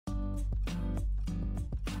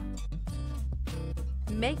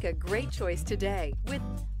Make a great choice today with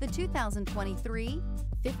the 2023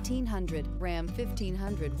 1500. Ram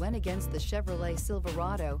 1500 went against the Chevrolet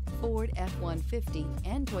Silverado, Ford F-150,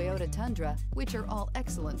 and Toyota Tundra, which are all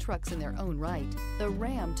excellent trucks in their own right. The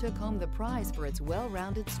Ram took home the prize for its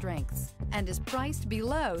well-rounded strengths and is priced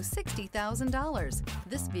below $60,000.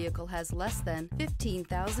 This vehicle has less than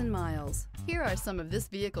 15,000 miles. Here are some of this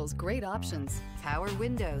vehicle's great options: power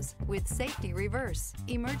windows with safety reverse,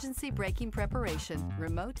 emergency braking preparation,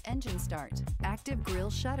 remote engine start, active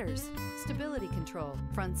grille shutters, stability control,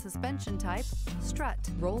 front suspension type, strut,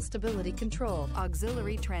 roll stability control,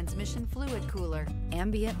 auxiliary transmission fluid cooler,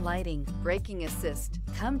 ambient lighting, braking assist.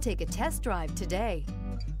 Come take a test drive today.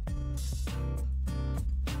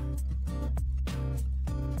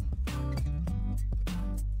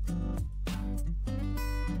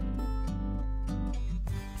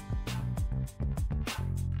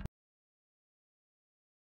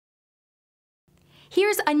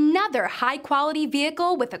 Here's another high-quality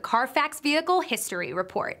vehicle with a Carfax Vehicle History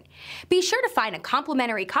Report. Be sure to find a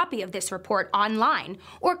complimentary copy of this report online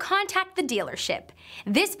or contact the dealership.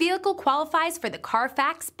 This vehicle qualifies for the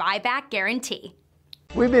Carfax Buyback Guarantee.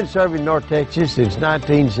 We've been serving North Texas since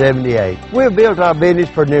 1978. We've built our business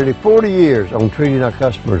for nearly 40 years on treating our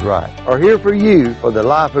customers right. Are here for you for the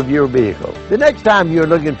life of your vehicle. The next time you're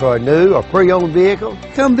looking for a new or pre-owned vehicle,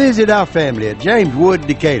 come visit our family at James Wood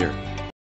Decatur.